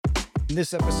In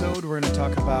this episode, we're going to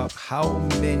talk about how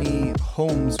many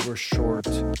homes were short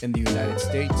in the United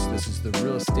States. This is the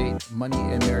Real Estate, Money,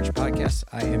 and Marriage podcast.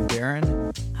 I am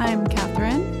Darin. I'm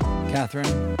Katherine.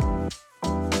 Katherine,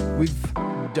 we've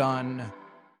done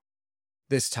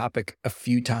this topic a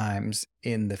few times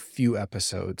in the few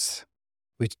episodes.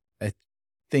 I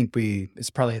think it's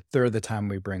probably a third of the time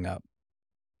we bring up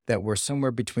that we're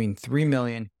somewhere between 3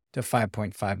 million to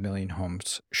 5.5 million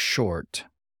homes short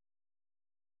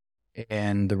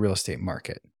in the real estate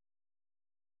market,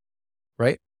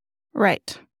 right?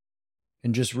 Right.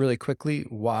 And just really quickly,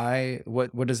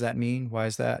 what does that mean? Why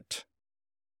is that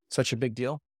such a big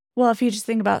deal? Well, if you just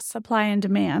think about supply and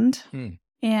demand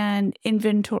and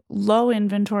low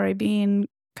inventory being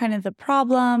kind of the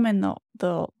problem and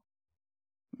the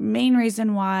main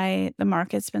reason why the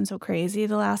market's been so crazy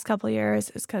the last couple of years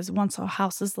is because once a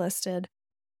house is listed,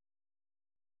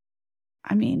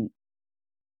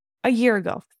 a year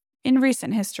ago, in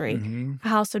recent history, a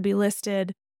house would be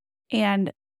listed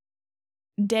and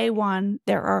day one,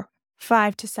 there are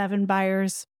 5 to 7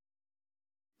 buyers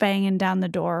banging down the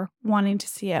door, wanting to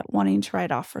see it, wanting to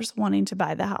write offers, wanting to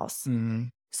buy the house.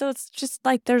 So it's just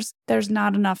like there's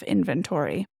not enough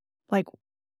inventory. Like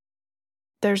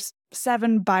there's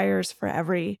 7 buyers for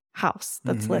every house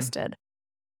that's listed.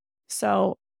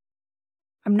 So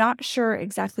I'm not sure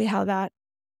exactly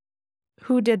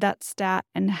who did that stat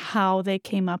and how they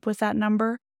came up with that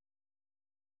number.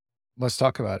 Let's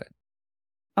talk about it.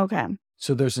 Okay.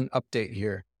 So there's an update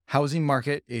here. Housing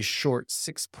market is short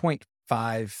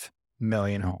 6.5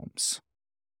 million homes.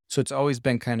 So it's always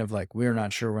been kind of like, we're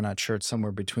not sure. It's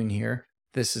somewhere between here.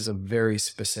 This is a very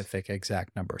specific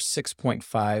exact number,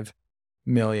 6.5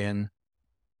 million.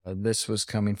 This was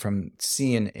coming from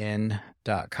CNN.com.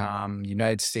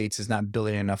 United States is not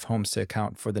building enough homes to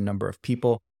account for the number of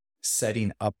people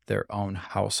setting up their own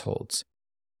households.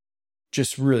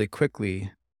 Just really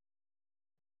quickly,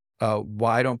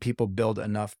 why don't people build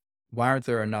enough? Why aren't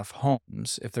there enough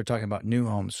homes? If they're talking about new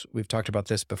homes, we've talked about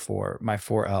this before. My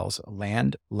 4 L's: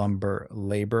 land, lumber,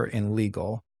 labor, and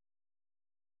legal.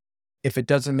 If it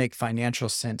doesn't make financial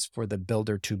sense for the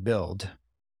builder to build,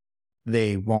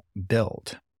 they won't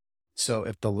build. So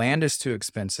if the land is too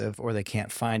expensive or they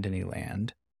can't find any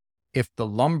land, if the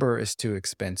lumber is too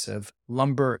expensive,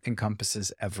 lumber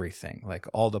encompasses everything, like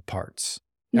all the parts.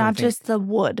 Not just the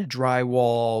wood.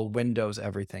 Drywall, windows,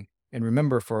 everything. And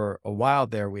remember, for a while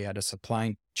there, we had a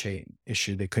supply chain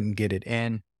issue. They couldn't get it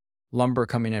in. Lumber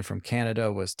coming in from Canada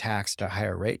was taxed at a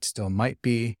higher rate, still might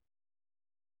be.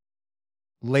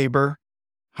 Labor,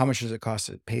 how much does it cost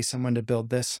to pay someone to build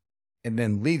this? And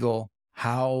then legal,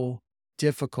 how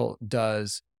difficult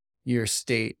does your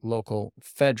state, local,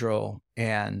 federal,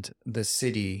 and the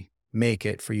city make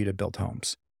it for you to build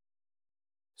homes?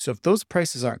 So if those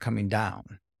prices aren't coming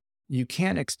down, you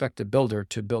can't expect a builder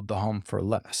to build the home for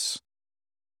less.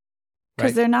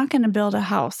 Because they're not going to build a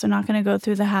house. They're not going to go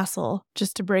through the hassle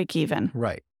just to break even.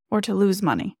 Right. Or to lose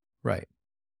money. Right.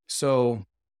 So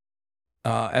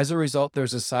as a result,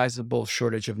 there's a sizable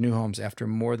shortage of new homes after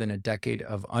more than a decade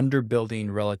of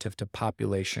underbuilding relative to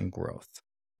population growth.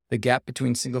 The gap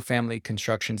between single-family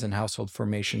constructions and household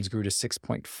formations grew to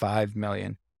 6.5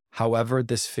 million. However,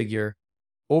 this figure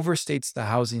overstates the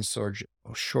housing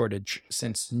shortage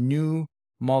since new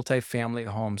multifamily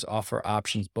homes offer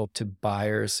options both to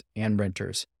buyers and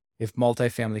renters. If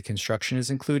multifamily construction is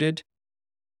included,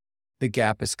 the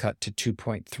gap is cut to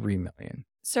 2.3 million.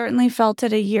 Certainly felt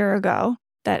it a year ago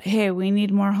that, hey, we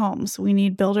need more homes. We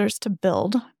need builders to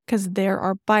build because there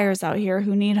are buyers out here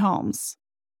who need homes.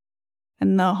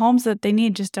 And the homes that they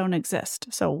need just don't exist.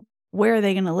 So where are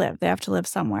they going to live? They have to live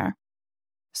somewhere.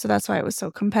 So that's why it was so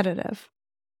competitive.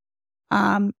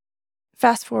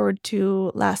 Fast forward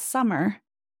to last summer,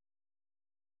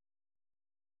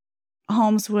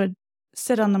 homes would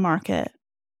sit on the market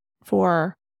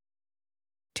for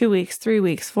 2 weeks, 3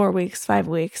 weeks, 4 weeks, 5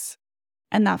 weeks,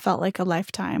 and that felt like a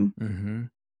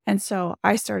lifetime. And so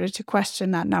I started to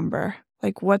question that number.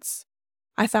 Like,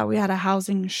 I thought we had a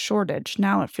housing shortage.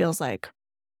 Now it feels like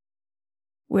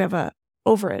we have a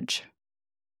overage.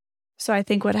 So I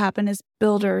think what happened is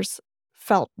builders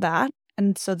felt that,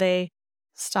 and so they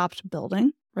stopped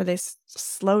building or they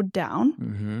slowed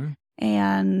down.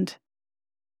 And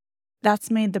that's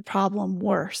made the problem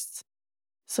worse.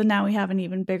 So now we have an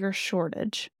even bigger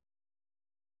shortage.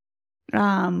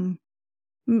 My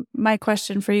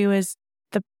question for you is,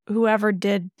 whoever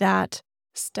did that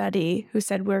study, who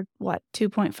said we're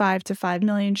 2.5 to 5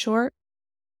 million short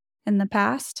in the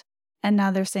past, and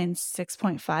now they're saying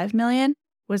 6.5 million.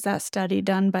 Was that study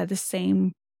done by the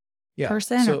same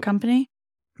person or company?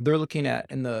 They're looking at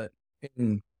in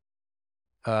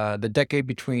the decade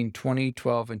between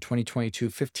 2012 and 2022,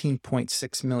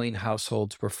 15.6 million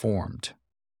households were formed.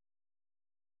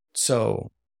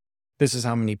 So this is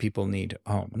how many people need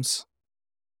homes.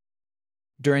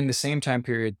 During the same time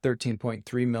period,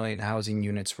 13.3 million housing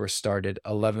units were started,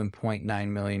 11.9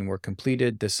 million were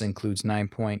completed. This includes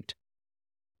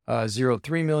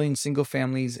 9.03 million single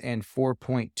families and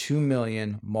 4.2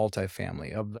 million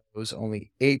multifamily. Of those,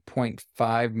 only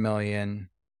 8.5 million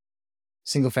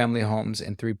single family homes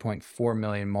and 3.4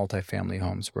 million multifamily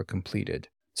homes were completed.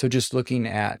 So just looking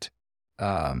at,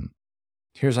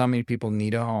 here's how many people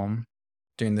need a home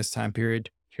during this time period.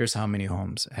 Here's how many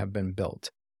homes have been built.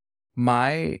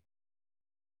 My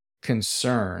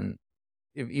concern,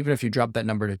 even if you drop that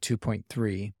number to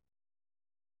 2.3,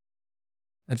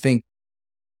 I think,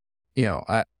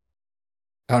 I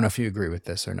don't know if you agree with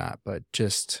this or not, but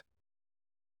just,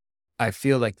 I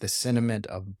feel like the sentiment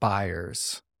of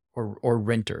buyers or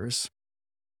renters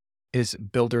is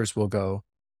builders will go,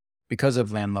 because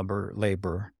of land,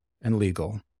 labor, and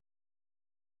legal,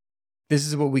 this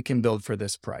is what we can build for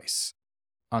this price.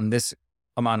 On this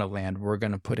amount of land, we're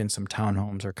going to put in some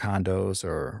townhomes or condos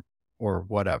or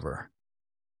whatever.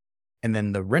 And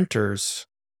then the renters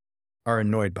are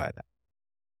annoyed by that.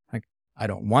 Like, I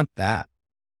don't want that.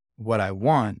 What I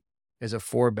want is a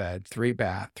 4-bed,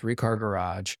 3-bath, 3-car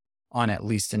garage on at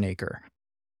least an acre.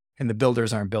 And the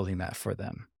builders aren't building that for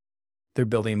them. They're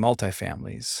building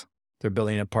multifamilies. They're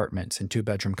building apartments and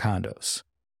 2-bedroom condos.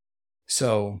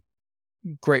 So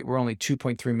great, we're only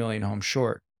 2.3 million homes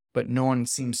short, but no one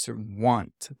seems to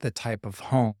want the type of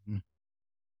home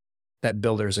that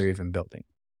builders are even building.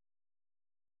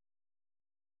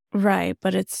 Right,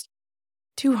 but it's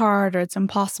too hard or it's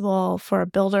impossible for a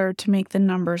builder to make the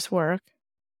numbers work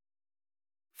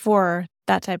for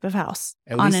that type of house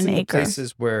At on least an in the acre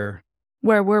places where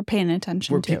we're paying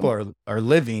attention where to. people are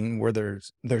living, where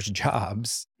there's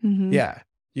jobs. Mm-hmm. Yeah,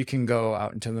 you can go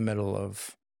out into the middle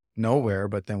of nowhere,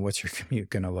 but then what's your commute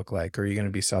going to look like? Or are you going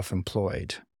to be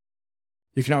self-employed?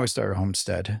 You can always start a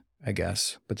homestead, I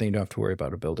guess, but then you don't have to worry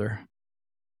about a builder.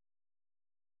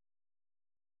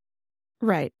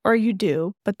 Right. Or you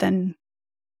do, but then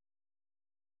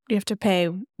you have to pay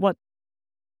what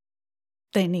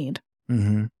they need.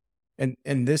 Mm-hmm.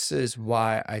 And this is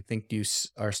why I think you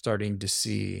are starting to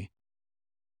see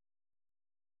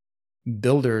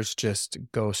builders just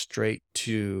go straight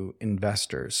to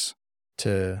investors,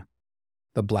 to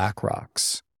the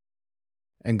BlackRocks,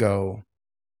 and go,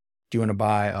 do you want to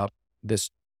buy up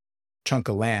this chunk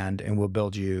of land and we'll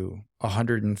build you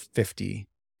 150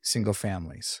 single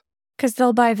families? Because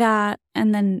they'll buy that,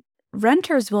 and then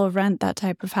renters will rent that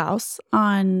type of house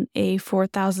on a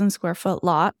 4,000 square foot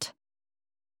lot.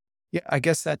 Yeah, I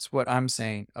guess that's what I'm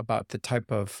saying about the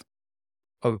type of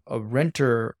a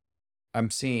renter I'm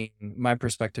seeing. My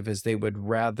perspective is they would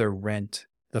rather rent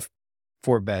the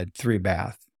 4-bed,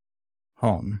 3-bath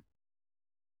home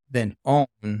than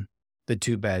own the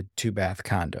 2-bed, 2-bath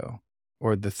condo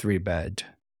or the 3-bed,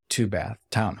 2-bath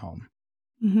townhome.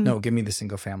 Mm-hmm. No, give me the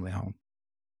single family home.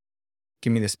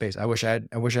 Give me the space. I wish I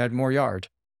had more yard.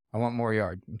 I want more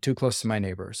yard. I'm too close to my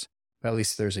neighbors, but at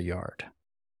least there's a yard.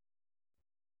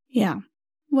 Yeah.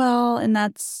 Well, and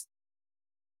that's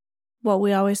what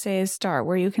we always say is start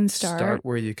where you can start. Start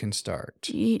where you can start.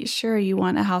 Sure, you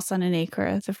want a house on an acre.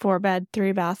 It's a 4-bed,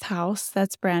 3-bath house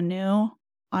that's brand new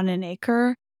on an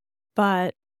acre,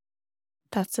 but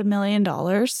that's $1 million.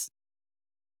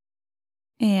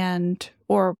 And,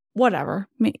 or whatever,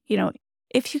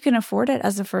 if you can afford it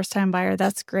as a first-time buyer,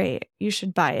 that's great. You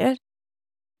should buy it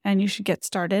and you should get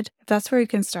started. If that's where you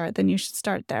can start, then you should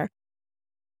start there.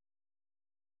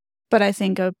 But I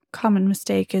think a common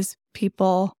mistake is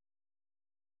people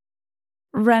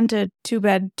rent a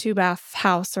 2-bed, 2-bath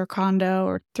house or condo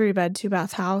or 3-bed,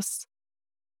 2-bath house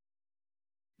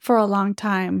for a long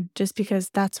time just because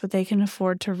that's what they can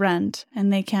afford to rent,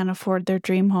 and they can't afford their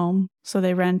dream home. So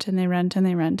they rent and they rent and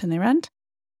they rent and they rent.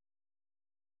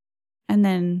 And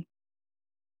then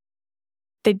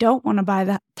they don't want to buy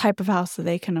that type of house that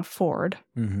they can afford.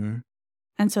 Mm-hmm.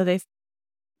 And so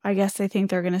I guess they think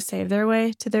they're going to save their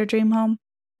way to their dream home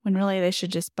when really they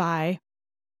should just buy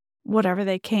whatever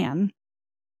they can,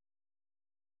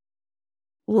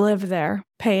 live there,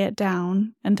 pay it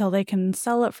down until they can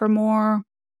sell it for more.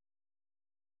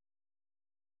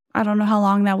 I don't know how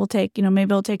long that will take. Maybe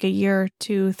it'll take a year,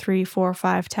 2, 3, 4,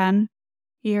 5, 10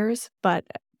 years, but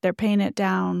they're paying it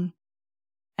down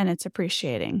and it's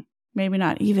appreciating. Maybe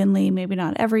not evenly, maybe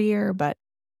not every year, but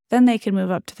then they can move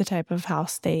up to the type of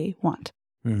house they want.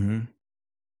 Mm-hmm.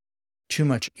 Too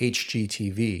much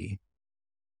HGTV,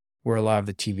 where a lot of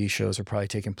the TV shows are probably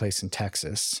taking place in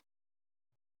Texas.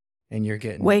 and you're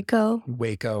getting Waco.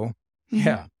 Mm-hmm.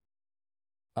 Yeah.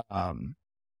 And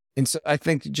so I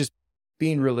think just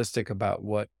being realistic about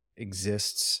what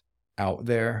exists out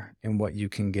there and what you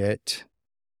can get,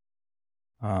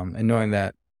 and knowing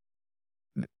that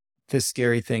the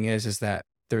scary thing is that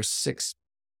there's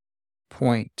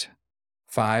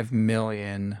 6.5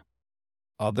 million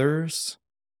others.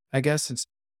 I guess it's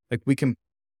like we can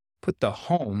put the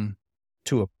home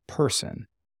to a person,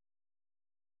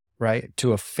 right?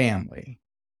 To a family.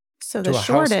 So to the a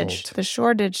shortage household.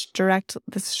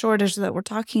 the shortage that we're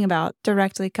talking about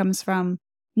directly comes from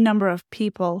number of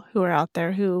people who are out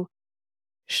there who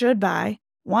should buy,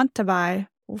 want to buy.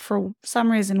 For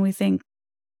some reason, we think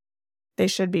they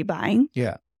should be buying.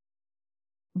 Yeah.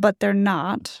 But they're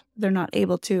not. They're not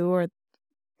able to, or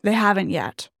they haven't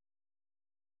yet.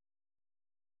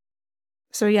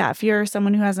 So yeah, if you're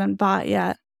someone who hasn't bought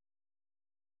yet,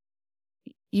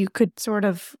 you could sort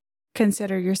of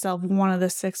consider yourself one of the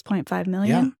 6.5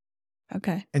 million. Yeah.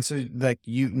 Okay. And so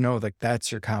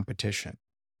that's your competition.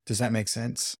 Does that make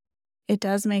sense? It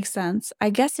does make sense. I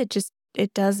guess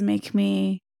it does make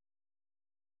me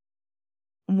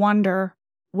wonder,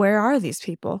 where are these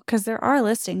people? Because there are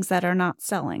listings that are not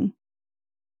selling.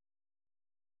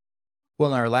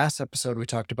 Well, in our last episode, we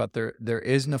talked about there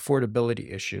is an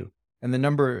affordability issue. And the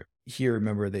number here,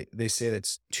 remember, they say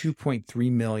that's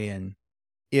 2.3 million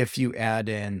if you add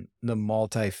in the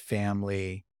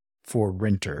multifamily for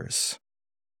renters,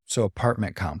 so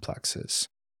apartment complexes.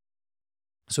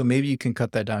 So maybe you can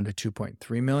cut that down to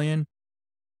 2.3 million.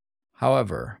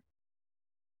 However,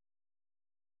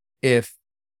 if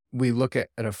we look at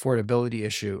an affordability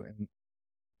issue, and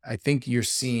I think you're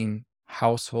seeing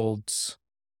households,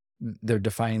 they're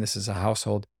defining this as a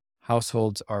household.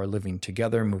 Households are living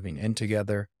together, moving in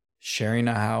together, sharing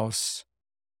a house.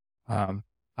 I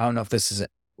don't know if this is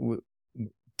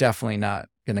definitely not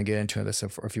going to get into this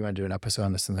if you want to do an episode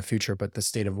on this in the future, but the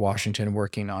state of Washington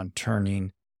working on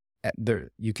turning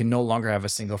you can no longer have a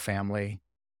single family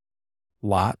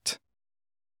lot.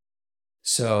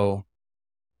 So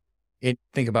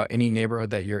think about any neighborhood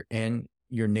that you're in,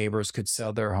 your neighbors could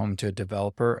sell their home to a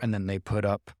developer and then they put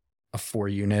up a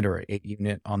 4-unit or an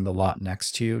 8-unit on the lot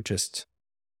next to you, just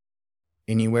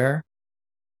anywhere.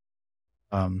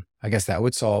 I guess that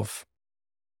would solve.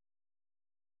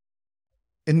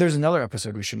 And there's another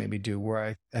episode we should maybe do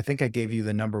where I think I gave you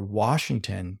the number.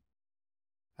 Washington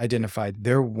identified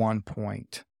they're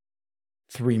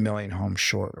 1.3 million homes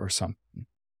short or something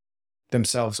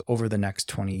themselves over the next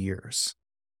 20 years.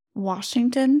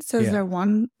 Washington says they're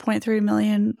 1.3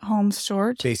 million homes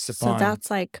short. Based upon, so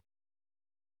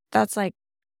that's like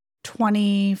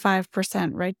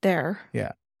 25% right there.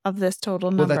 Yeah. Of this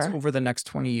total number. Well, that's over the next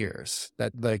 20 years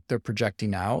that they're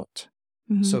projecting out.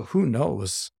 Mm-hmm. So who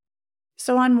knows?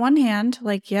 So on one hand,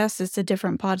 yes, it's a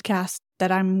different podcast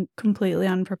that I'm completely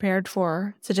unprepared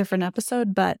for. It's a different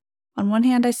episode, but on one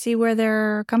hand, I see where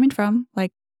they're coming from.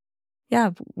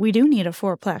 Yeah, we do need a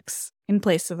fourplex in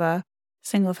place of a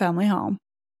single family home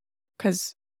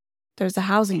because there's a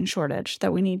housing shortage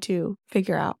that we need to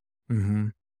figure out. Mm-hmm.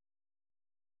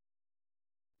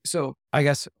 So I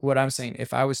guess what I'm saying,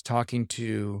 if I was talking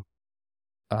to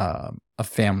a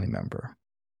family member,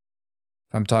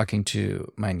 if I'm talking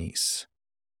to my niece,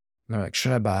 and they're like,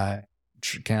 should I buy?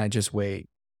 Can I just wait?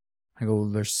 I go,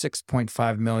 there's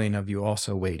 6.5 million of you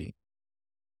also waiting.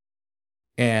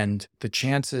 And the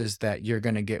chances that you're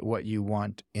going to get what you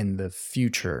want in the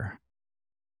future,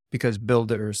 because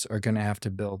builders are going to have to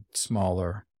build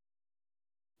smaller,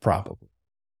 probably,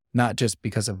 not just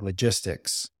because of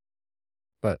logistics,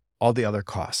 but all the other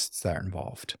costs that are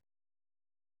involved.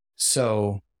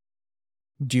 So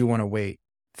do you want to wait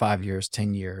 5 years,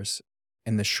 10 years?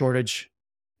 And the shortage,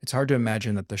 it's hard to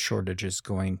imagine that the shortage is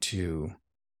going to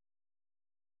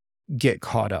get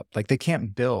caught up. They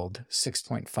can't build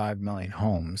 6.5 million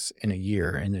homes in a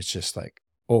year and it's just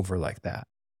over like that.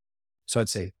 So I'd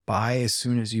say buy as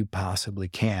soon as you possibly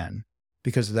can,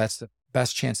 because that's the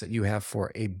best chance that you have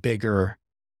for a bigger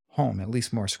home, at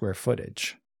least more square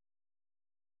footage.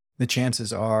 The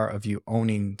chances are of you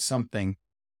owning something,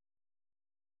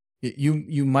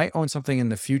 you might own something in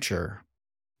the future,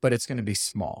 but it's going to be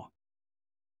small.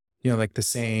 Like the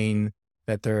saying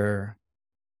that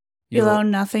you'll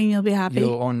own nothing, you'll be happy.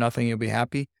 You'll own nothing, you'll be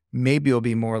happy. Maybe it'll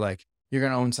be more like you're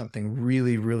going to own something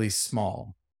really, really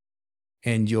small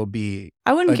and you'll be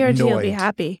I wouldn't guarantee you'll be annoyed.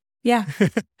 happy. Yeah.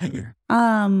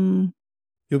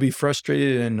 You'll be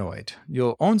frustrated and annoyed.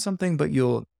 You'll own something, but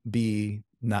you'll be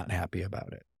not happy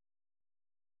about it.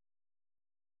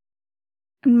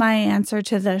 My answer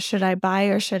to the should I buy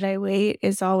or should I wait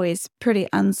is always pretty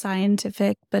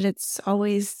unscientific, but it's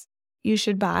always you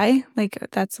should buy. Like,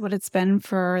 that's what it's been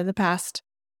for the past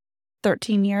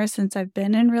 13 years since I've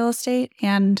been in real estate.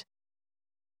 And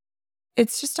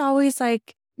it's just always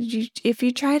like, if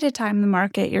you try to time the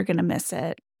market, you're going to miss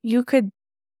it. You could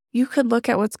look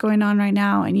at what's going on right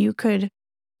now, and you could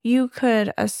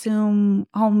assume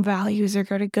home values are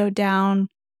going to go down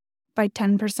by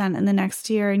 10% in the next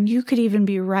year, and you could even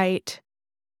be right.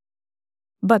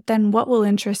 But then what will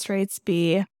interest rates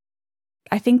be?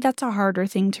 I think that's a harder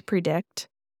thing to predict.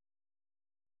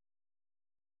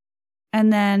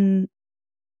 And then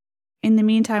in the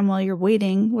meantime, while you're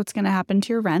waiting, what's going to happen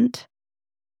to your rent?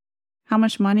 How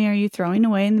much money are you throwing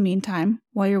away in the meantime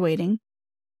while you're waiting?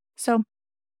 So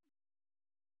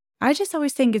I just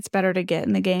always think it's better to get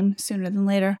in the game sooner than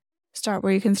later. Start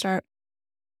where you can start.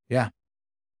 Yeah.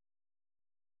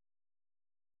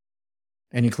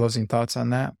 Any closing thoughts on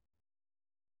that?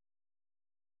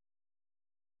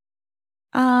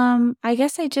 I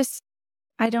guess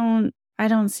I don't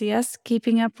see us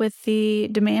keeping up with the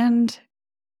demand.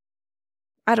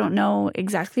 I don't know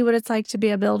exactly what it's like to be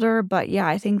a builder, but yeah,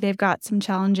 I think they've got some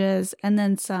challenges and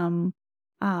then some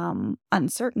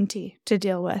uncertainty to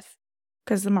deal with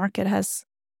because the market has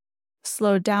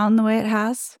slowed down the way it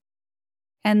has.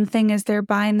 And the thing is, they're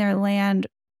buying their land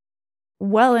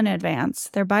well in advance.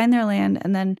 They're buying their land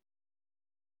and then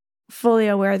fully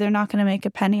aware they're not going to make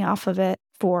a penny off of it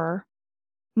for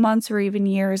months or even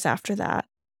years after that.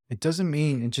 It doesn't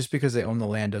mean, and just because they own the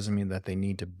land doesn't mean that they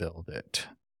need to build it.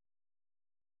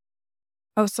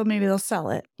 Oh, so maybe they'll sell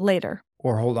it later.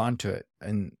 Or hold on to it.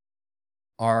 And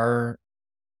our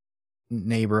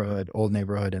neighborhood, old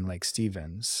neighborhood in Lake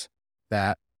Stevens,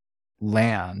 that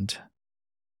land,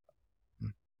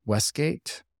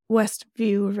 Westview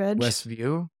Ridge.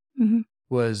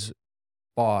 Was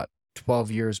bought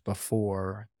 12 years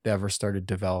before they ever started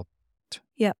developed.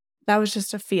 Yep. That was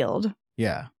just a field.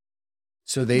 Yeah.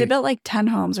 So they built like 10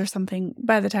 homes or something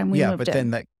by the time we moved in. Yeah, but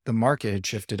then the market had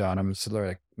shifted on them. So they're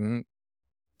like,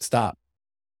 stop.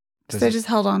 So they just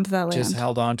held on to that land. Just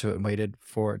held on to it and waited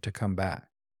for it to come back.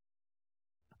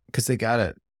 Because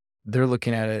they're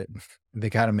looking at it, they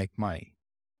got to make money.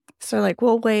 So like,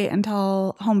 we'll wait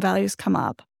until home values come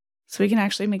up so we can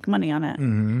actually make money on it.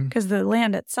 Because the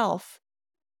land itself.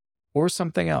 Or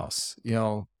something else.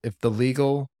 If the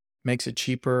legal makes it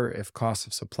cheaper, if cost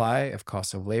of supply, if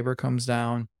cost of labor comes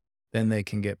down, then they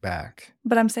can get back.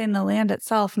 But I'm saying the land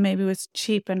itself maybe was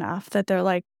cheap enough that they're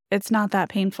like, it's not that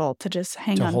painful to just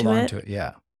hold on to it.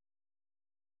 Yeah.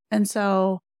 And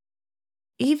so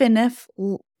even if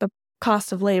the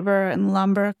cost of labor and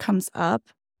lumber comes up.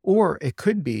 Or it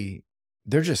could be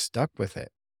they're just stuck with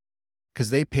it because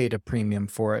they paid a premium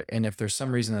for it. And if there's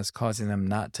some reason that's causing them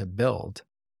not to build,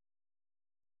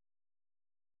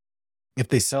 if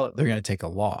they sell it, they're going to take a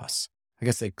loss. I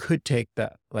guess they could take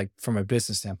that, like from a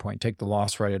business standpoint, take the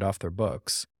loss, write it off their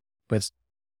books. But it's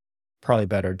probably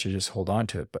better to just hold on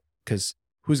to it. But because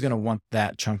who's going to want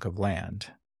that chunk of land?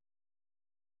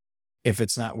 If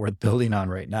it's not worth building on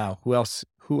right now, who else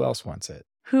wants it?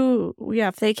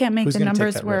 If they can't make the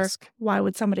numbers work, risk? Why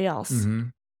would somebody else?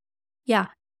 Yeah.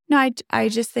 No, I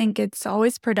just think it's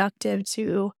always productive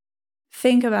to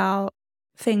think about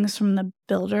things from the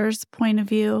builder's point of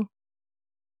view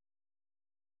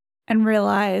and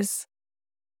realize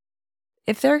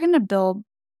if they're going to build,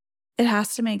 it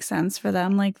has to make sense for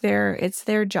them. Like it's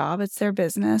their job, it's their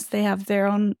business. They have their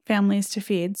own families to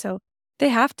feed. So they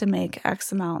have to make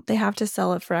X amount. They have to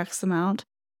sell it for X amount.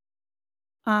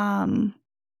 And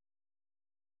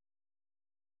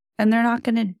they're not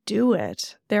going to do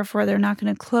it. Therefore, they're not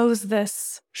going to close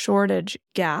this shortage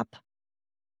gap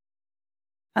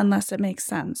unless it makes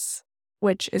sense,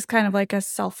 which is kind of like a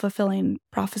self-fulfilling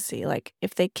prophecy. Like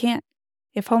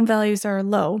if home values are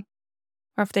low,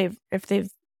 or if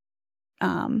they've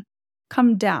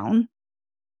come down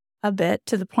a bit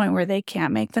to the point where they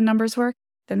can't make the numbers work,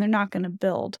 then they're not going to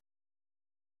build,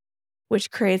 which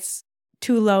creates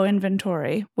too low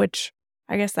inventory, which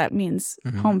I guess that means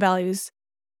home values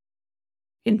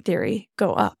in theory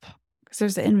go up because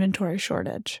there's an inventory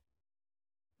shortage.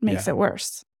 Makes it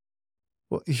worse.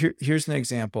 Well, here's an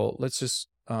example. Let's just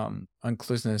on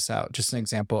closing this out, just an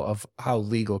example of how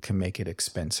legal can make it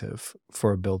expensive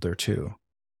for a builder too.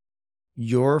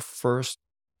 Your first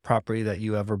property that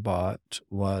you ever bought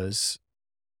was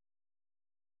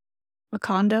a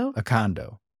condo.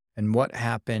 And what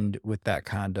happened with that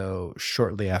condo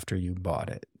shortly after you bought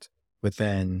it?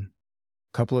 Within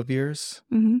a couple of years?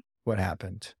 What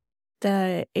happened?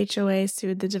 The HOA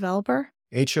sued the developer.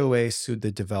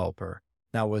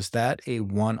 Now, was that a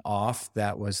one-off?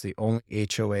 That was the only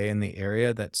HOA in the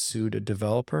area that sued a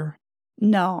developer?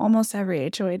 No, almost every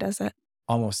HOA does it.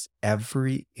 almost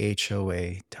every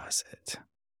HOA does it.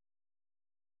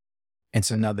 And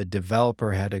so now the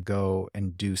developer had to go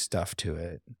and do stuff to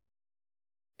it.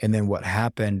 And then what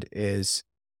happened is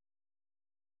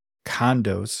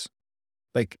condos,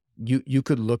 like you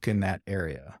could look in that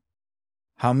area.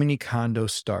 How many condo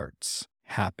starts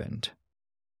happened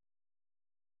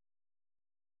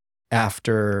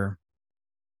after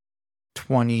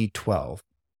 2012,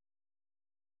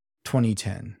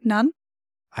 2010? None?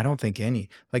 I don't think any.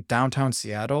 Like downtown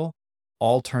Seattle,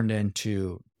 all turned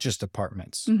into just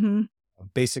apartments. Mm-hmm.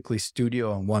 Basically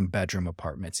studio and 1-bedroom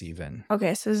apartments even.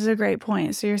 Okay, so this is a great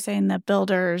point. So you're saying that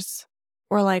builders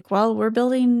were like, well, we're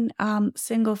building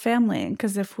single family,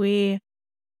 because if we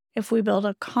build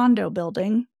a condo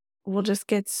building, we'll just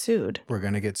get sued. We're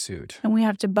going to get sued. And we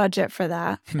have to budget for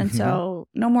that. And so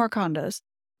no more condos,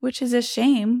 which is a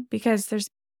shame because there's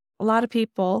a lot of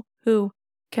people who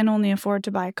can only afford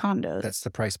to buy condos. That's the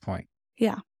price point.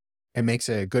 Yeah. It makes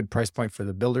a good price point for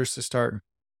the builders to start.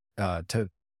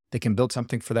 They can build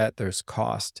something for that. There's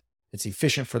cost. It's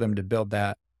efficient for them to build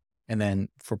that. And then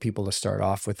for people to start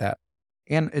off with that.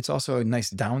 And it's also a nice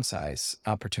downsize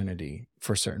opportunity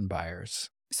for certain buyers.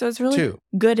 So it's really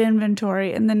good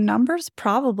inventory. And the numbers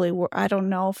probably were, I don't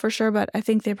know for sure, but I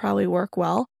think they probably work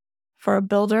well for a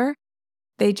builder.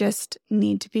 They just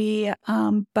need to be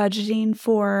budgeting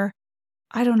for,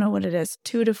 I don't know what it is,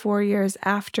 2 to 4 years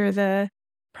after the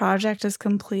project is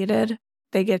completed,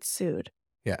 they get sued.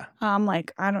 Yeah.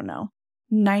 Like, I don't know,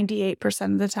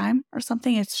 98% of the time or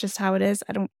something. It's just how it is.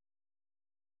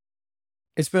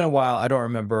 It's been a while. I don't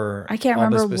remember. I can't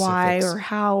remember why or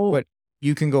how. But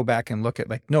you can go back and look at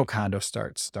like no condo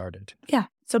started. Yeah.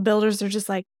 So builders are just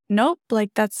like, nope,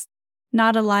 like that's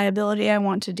not a liability I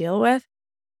want to deal with.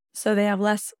 So they have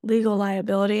less legal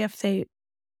liability if they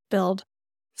build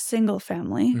single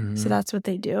family. Mm-hmm. So that's what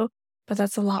they do. But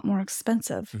that's a lot more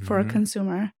expensive for a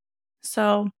consumer.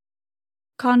 So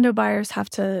condo buyers have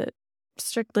to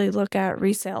strictly look at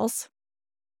resales.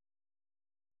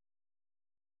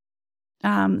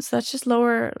 So that's just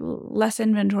less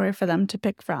inventory for them to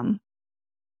pick from.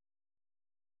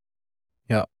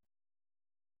 Yeah.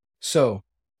 So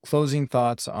closing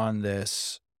thoughts on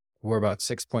this, we're about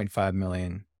 6.5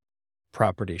 million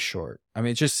property short. I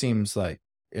mean, it just seems like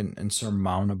an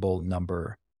insurmountable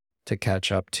number to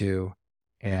catch up to.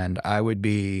 And I would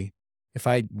be, if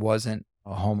I wasn't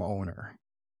a homeowner,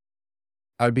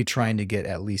 I would be trying to get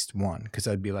at least one, because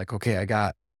I'd be like, okay, I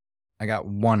got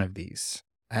one of these.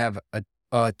 I have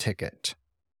a ticket.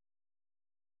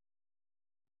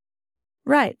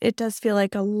 Right. It does feel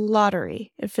like a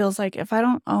lottery. It feels like if I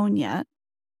don't own yet,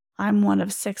 I'm one of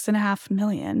 6.5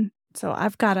 million. So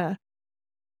I've got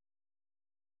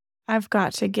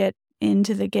to get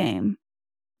into the game.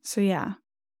 So yeah,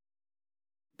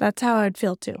 that's how I'd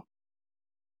feel too.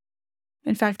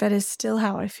 In fact, that is still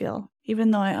how I feel,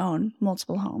 even though I own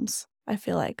multiple homes. I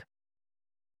feel like,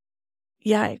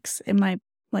 yikes, it might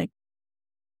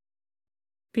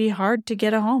be hard to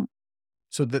get a home.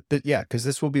 So yeah, because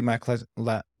this will be my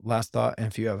last thought. And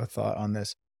if you have a thought on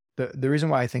this, the reason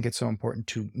why I think it's so important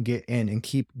to get in and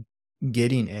keep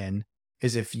getting in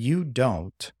is if you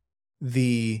don't,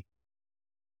 the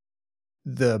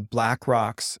Black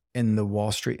Rocks and the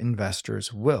Wall Street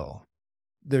investors will.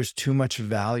 There's too much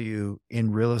value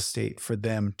in real estate for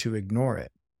them to ignore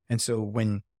it. And so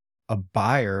when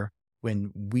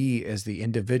we as the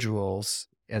individuals,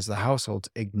 as the households,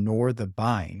 ignore the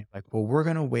buying, like, well, we're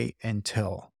going to wait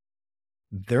until,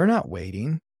 they're not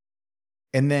waiting.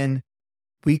 And then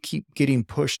we keep getting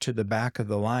pushed to the back of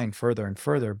the line further and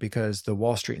further because the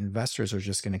Wall Street investors are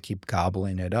just going to keep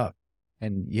gobbling it up.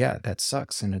 And yeah, that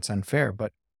sucks and it's unfair,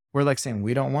 but we're like saying,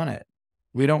 we don't want it.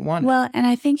 We don't want it. Well, and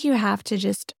I think you have to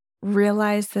just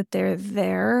realize that they're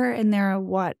there and they're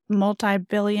a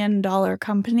multi-billion-dollar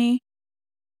company.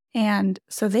 And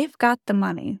so they've got the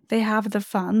money, they have the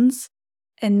funds,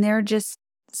 and they're just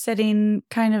sitting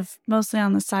kind of mostly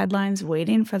on the sidelines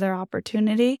waiting for their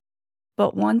opportunity.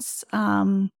 But once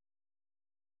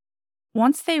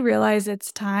they realize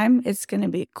it's time, it's going to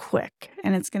be quick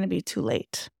and it's going to be too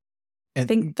late. I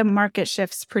think the market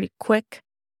shifts pretty quick.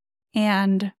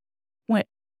 And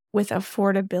with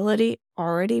affordability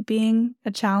already being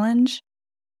a challenge,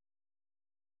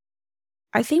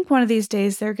 I think one of these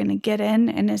days they're going to get in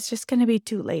and it's just going to be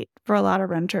too late for a lot of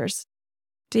renters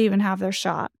to even have their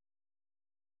shot.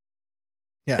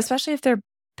 Yeah. Especially if they're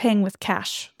paying with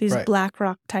cash, these right.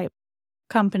 BlackRock type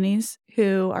companies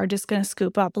who are just going to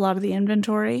scoop up a lot of the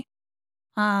inventory.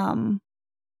 So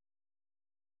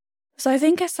I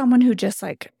think as someone who just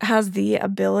has the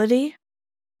ability,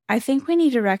 I think we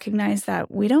need to recognize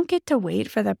that we don't get to wait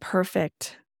for the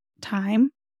perfect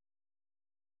time,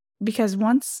 because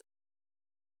once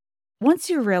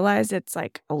you realize it's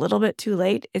like a little bit too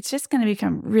late, it's just going to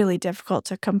become really difficult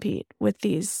to compete with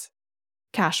these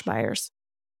cash buyers.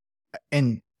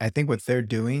 And I think what they're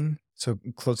doing, so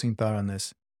closing thought on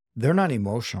this, they're not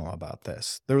emotional about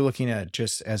this. They're looking at it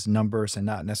just as numbers and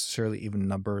not necessarily even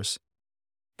numbers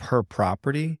per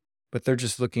property, but they're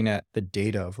just looking at the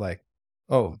data of like,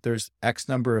 oh, there's X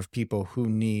number of people who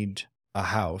need a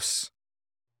house.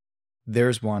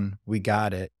 There's one, we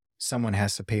got it. Someone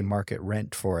has to pay market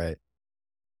rent for it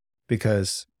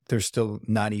because there's still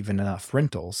not even enough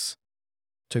rentals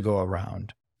to go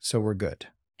around. So we're good.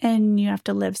 And you have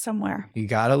to live somewhere. You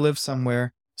got to live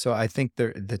somewhere. So I think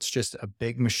that's just a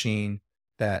big machine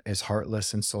that is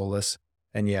heartless and soulless.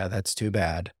 And yeah, that's too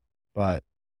bad. But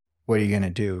what are you going to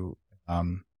do?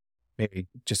 Maybe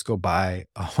just go buy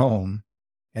a home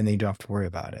and then you don't have to worry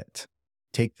about it.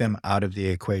 Take them out of the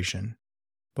equation.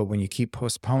 But when you keep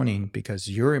postponing because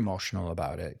you're emotional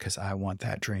about it, because I want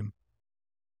that dream,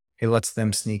 it lets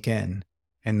them sneak in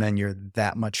and then you're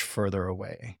that much further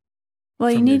away. Well,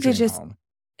 you need to just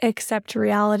accept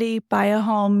reality, buy a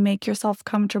home, make yourself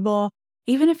comfortable.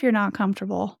 Even if you're not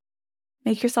comfortable,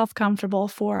 make yourself comfortable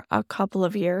for a couple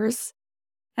of years.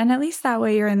 And at least that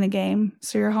way you're in the game.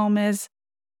 So your home is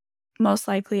most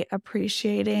likely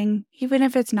appreciating. Even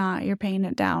if it's not, you're paying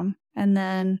it down. And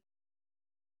then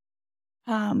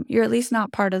you're at least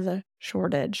not part of the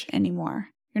shortage anymore.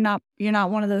 You're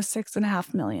not one of those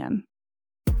 6.5 million.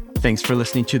 Thanks for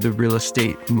listening to the Real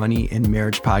Estate, Money, and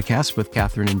Marriage podcast with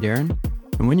Katherine and Darin.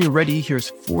 And when you're ready, here's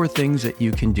 4 things that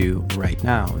you can do right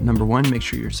now. Number 1, make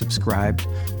sure you're subscribed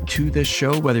to this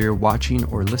show, whether you're watching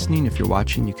or listening. If you're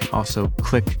watching, you can also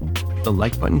click the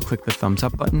like button, click the thumbs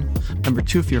up button. Number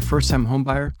 2, if you're a first-time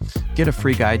homebuyer, get a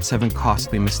free guide, 7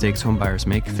 Costly Mistakes Homebuyers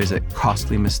Make. Visit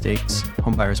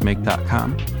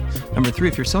costlymistakeshomebuyersmake.com. Number 3,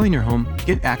 if you're selling your home,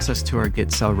 get access to our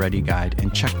Get Sell Ready guide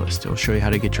and checklist. It'll show you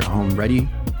how to get your home ready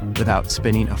without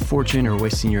spending a fortune or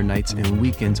wasting your nights and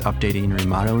weekends updating and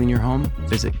remodeling your home.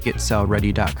 Visit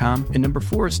getsellready.com. And number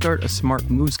 4, start a smart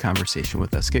moves conversation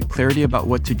with us. Get clarity about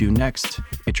what to do next,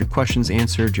 get your questions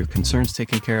answered, your concerns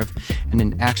taken care of, and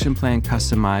an action plan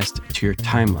customized to your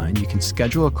timeline. You can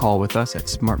schedule a call with us at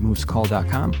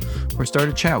smartmovescall.com or start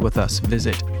a chat with us.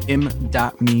 Visit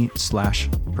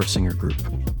m.me/Persinger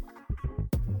Group.